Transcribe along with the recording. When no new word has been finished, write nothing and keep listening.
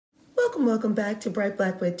Welcome back to Bright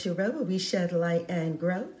Black with Tarot, where we shed light and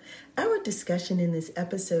grow. Our discussion in this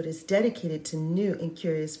episode is dedicated to new and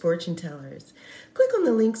curious fortune tellers. Click on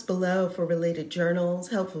the links below for related journals,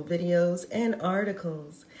 helpful videos, and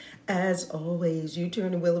articles. As always, you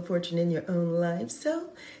turn the wheel of fortune in your own life, so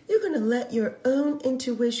you're going to let your own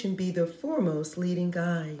intuition be the foremost leading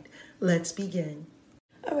guide. Let's begin.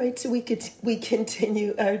 All right, so we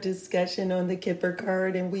continue our discussion on the Kipper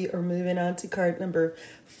card, and we are moving on to card number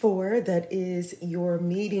 4. That is your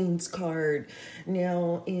meetings card.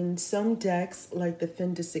 Now, in some decks, like the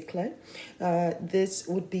Fin de Siècle, this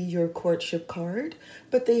would be your courtship card,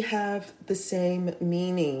 but they have the same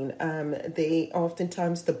meaning. They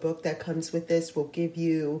oftentimes, the book that comes with this will give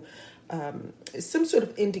you some sort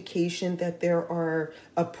of indication that there are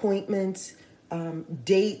appointments,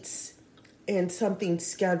 dates, and something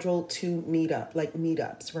scheduled to meet up, like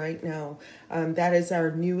meetups right now. That is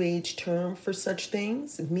our new age term for such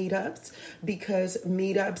things, meetups, because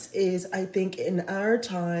meetups is, I think in our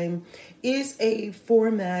time, is a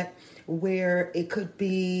format where it could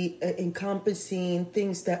be encompassing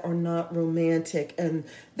things that are not romantic. And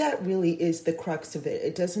that really is the crux of it.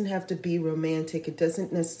 It doesn't have to be romantic. It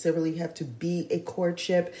doesn't necessarily have to be a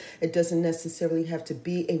courtship. It doesn't necessarily have to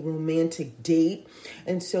be a romantic date.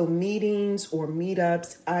 And so meetings or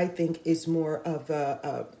meetups, I think, is more of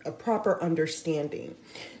a proper understanding.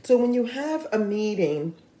 So when you have a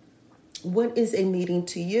meeting, what is a meeting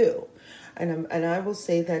to you? And I will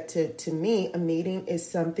say that to me, a meeting is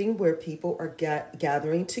something where people are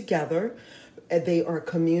gathering together. They are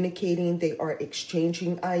communicating. They are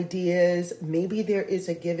exchanging ideas. Maybe there is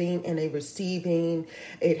a giving and a receiving.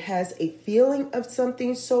 It has a feeling of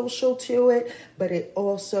something social to it, but it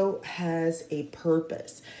also has a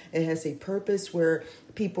purpose. It has a purpose where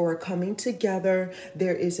people are coming together.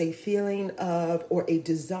 There is a feeling of or a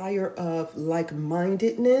desire of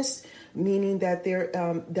like-mindedness, meaning that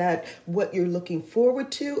that what you're looking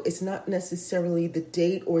forward to is not necessarily the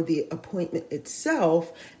date or the appointment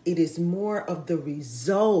itself. It is more of the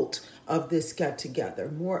result of this get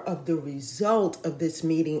together, more of the result of this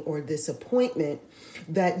meeting or this appointment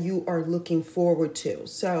that you are looking forward to.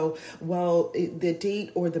 So while the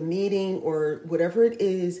date or the meeting or whatever it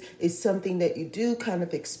is something that you do kind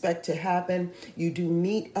of expect to happen, you do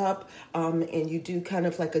meet up and you do kind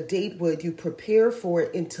of like a date would, you prepare for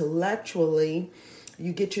it intellectually.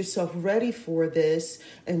 You get yourself ready for this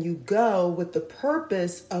and you go with the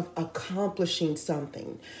purpose of accomplishing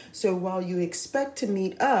something. So while you expect to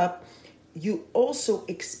meet up, you also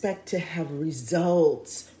expect to have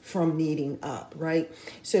results from meeting up, right?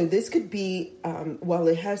 So this could be, while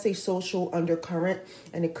it has a social undercurrent,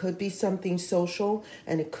 and it could be something social,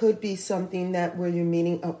 and it could be something that where you're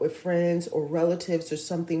meeting up with friends or relatives or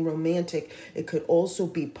something romantic. It could also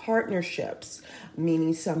be partnerships,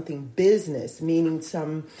 meaning something business, meaning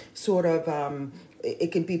some sort of,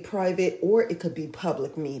 it could be private or it could be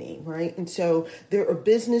public meeting, right? And so there are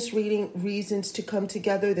business reasons to come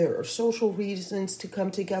together. There are social reasons to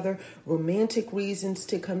come together, romantic reasons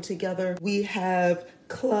to come together. We have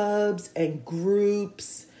clubs and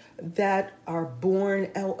groups that are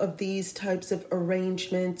born out of these types of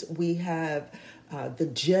arrangements. We have the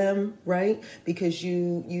gym, right? Because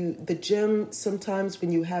the gym, sometimes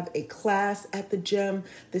when you have a class at the gym,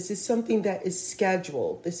 this is something that is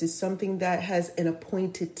scheduled. This is something that has an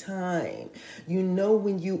appointed time. You know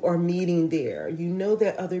when you are meeting there. You know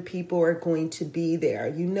that other people are going to be there.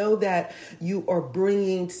 You know that you are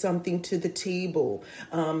bringing something to the table,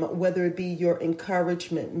 whether it be your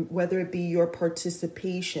encouragement, whether it be your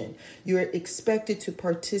participation. You're expected to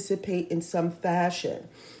participate in some fashion.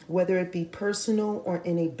 Whether it be personal or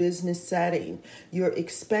in a business setting, you're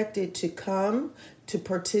expected to come, to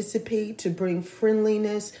participate, to bring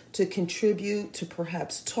friendliness, to contribute, to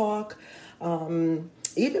perhaps talk,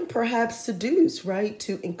 even perhaps seduce, right?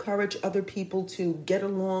 To encourage other people to get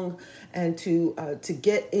along and to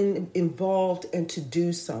get involved and to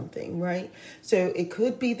do something, right? So it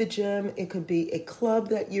could be the gym, it could be a club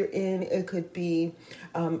that you're in, it could be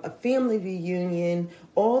a family reunion,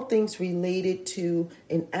 all things related to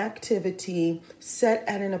an activity set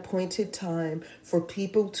at an appointed time for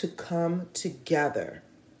people to come together,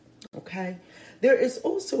 okay? There is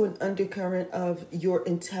also an undercurrent of your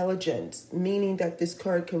intelligence, meaning that this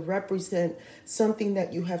card could represent something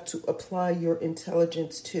that you have to apply your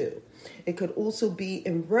intelligence to. It could also be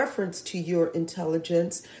in reference to your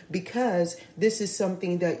intelligence because this is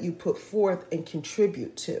something that you put forth and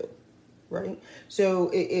contribute to, right? So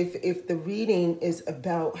if the reading is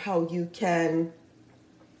about how you can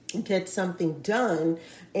get something done,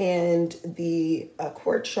 and the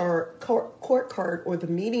court card or the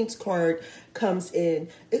meetings card comes in,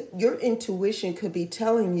 your intuition could be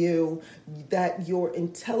telling you that your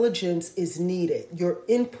intelligence is needed, your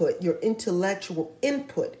input, your intellectual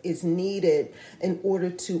input is needed in order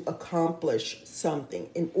to accomplish something,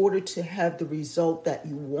 in order to have the result that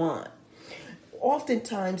you want.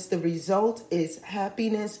 Oftentimes the result is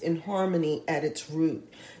happiness and harmony at its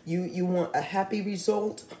root. You want a happy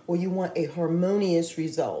result, or you want a harmonious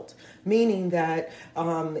result, meaning that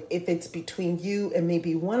if it's between you and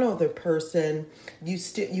maybe one other person,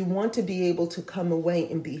 you want to be able to come away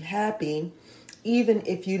and be happy. Even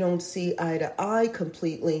if you don't see eye to eye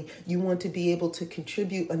completely, you want to be able to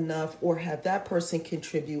contribute enough, or have that person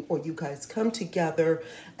contribute, or you guys come together,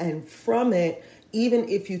 and from it, even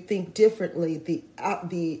if you think differently,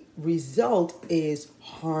 the result is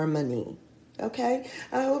harmony. Okay,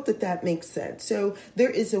 I hope that makes sense. So there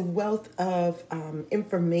is a wealth of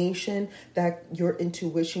information that your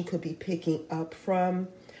intuition could be picking up from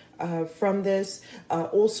this.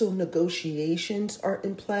 Also, negotiations are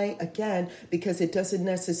in play, again, because it doesn't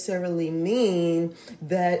necessarily mean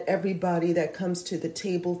that everybody that comes to the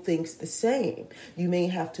table thinks the same. You may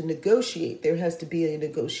have to negotiate. There has to be a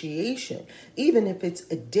negotiation. Even if it's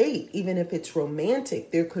a date, even if it's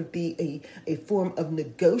romantic, there could be a form of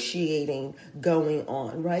negotiating going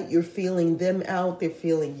on, right? You're feeling them out, they're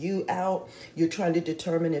feeling you out. You're trying to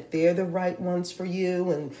determine if they're the right ones for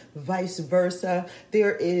you, and vice versa.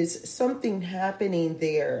 There is something happening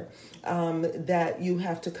there that you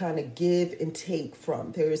have to kind of give and take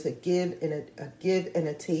from. There is a give and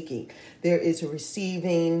a taking. There is a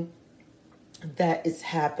receiving that is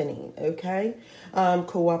happening. Okay,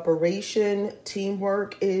 cooperation,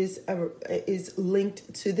 teamwork is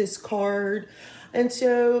linked to this card. And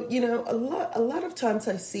so, a lot of times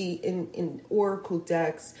I see in oracle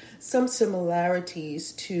decks some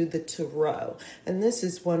similarities to the tarot. And this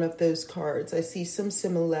is one of those cards. I see some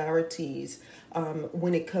similarities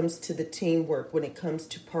when it comes to the teamwork, when it comes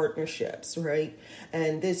to partnerships, right?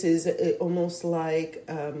 And this is almost like,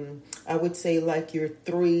 I would say, like your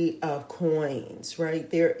three of coins, right?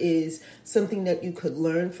 There is something that you could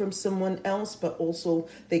learn from someone else, but also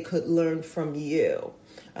they could learn from you.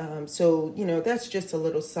 So, that's just a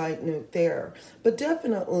little side note there. But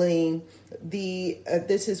definitely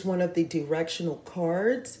this is one of the directional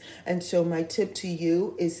cards. And so my tip to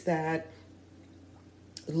you is that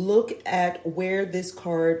look at where this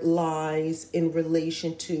card lies in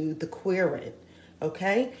relation to the querent.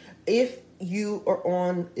 Okay? If you are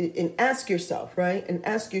and ask yourself, right? And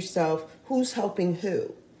ask yourself, who's helping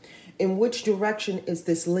who? In which direction is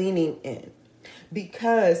this leaning in?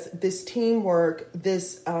 Because this teamwork,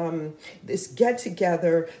 this get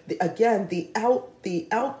together, the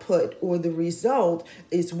output or the result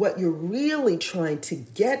is what you're really trying to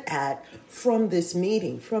get at from this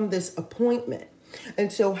meeting, from this appointment.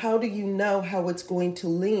 And so how do you know how it's going to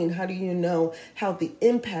lean? How do you know how the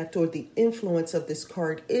impact or the influence of this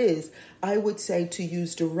card is? I would say to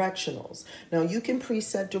use directionals. Now, you can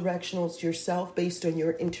preset directionals yourself based on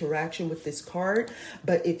your interaction with this card.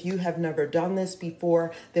 But if you have never done this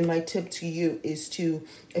before, then my tip to you is to,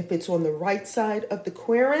 if it's on the right side of the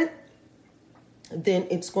querent, then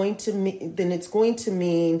it's going to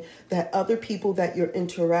mean that other people that you're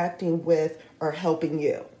interacting with are helping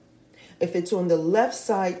you. If it's on the left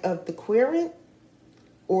side of the querent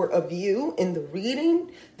or of you in the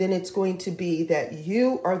reading, then it's going to be that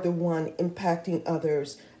you are the one impacting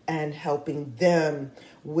others and helping them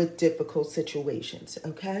with difficult situations,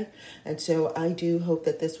 okay? And so I do hope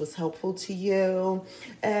that this was helpful to you.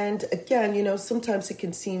 And again, sometimes it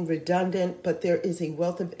can seem redundant, but there is a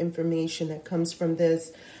wealth of information that comes from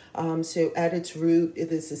this. So at its root,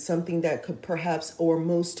 this is something that could perhaps, or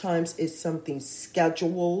most times, is something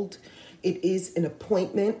scheduled. It is an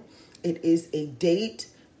appointment. It is a date.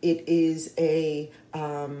 It is a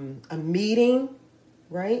meeting,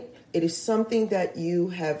 right? It is something that you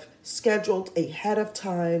have scheduled ahead of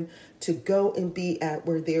time to go and be at,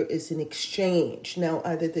 where there is an exchange. Now,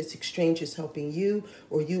 either this exchange is helping you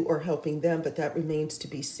or you are helping them, but that remains to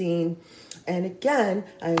be seen. And again,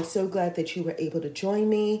 I am so glad that you were able to join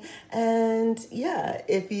me. And yeah,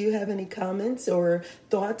 if you have any comments or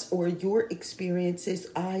thoughts or your experiences,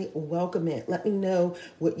 I welcome it. Let me know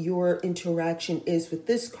what your interaction is with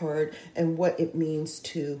this card and what it means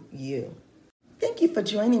to you. Thank you for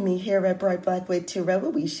joining me here at Bright Blackwood Tarot, where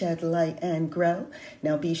we shed light and grow.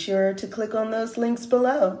 Now be sure to click on those links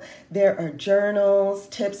below. There are journals,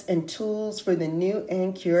 tips, and tools for the new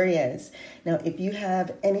and curious. Now, if you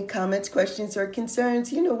have any comments, questions, or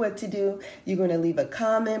concerns, you know what to do. You're going to leave a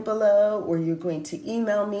comment below, or you're going to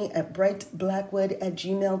email me at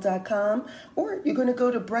brightblackwood@gmail.com, or you're going to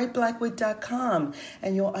go to brightblackwood.com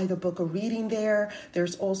and you'll either book a reading there.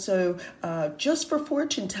 There's also just for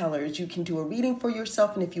fortune tellers, you can do a reading for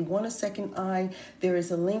yourself. And if you want a second eye, there is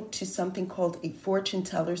a link to something called a fortune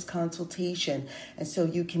teller's consultation. And so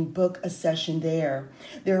you can book a session there.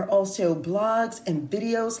 There are also blogs and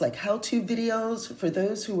videos, like how-to videos for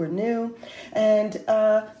those who are new. And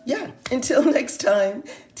until next time,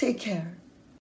 take care.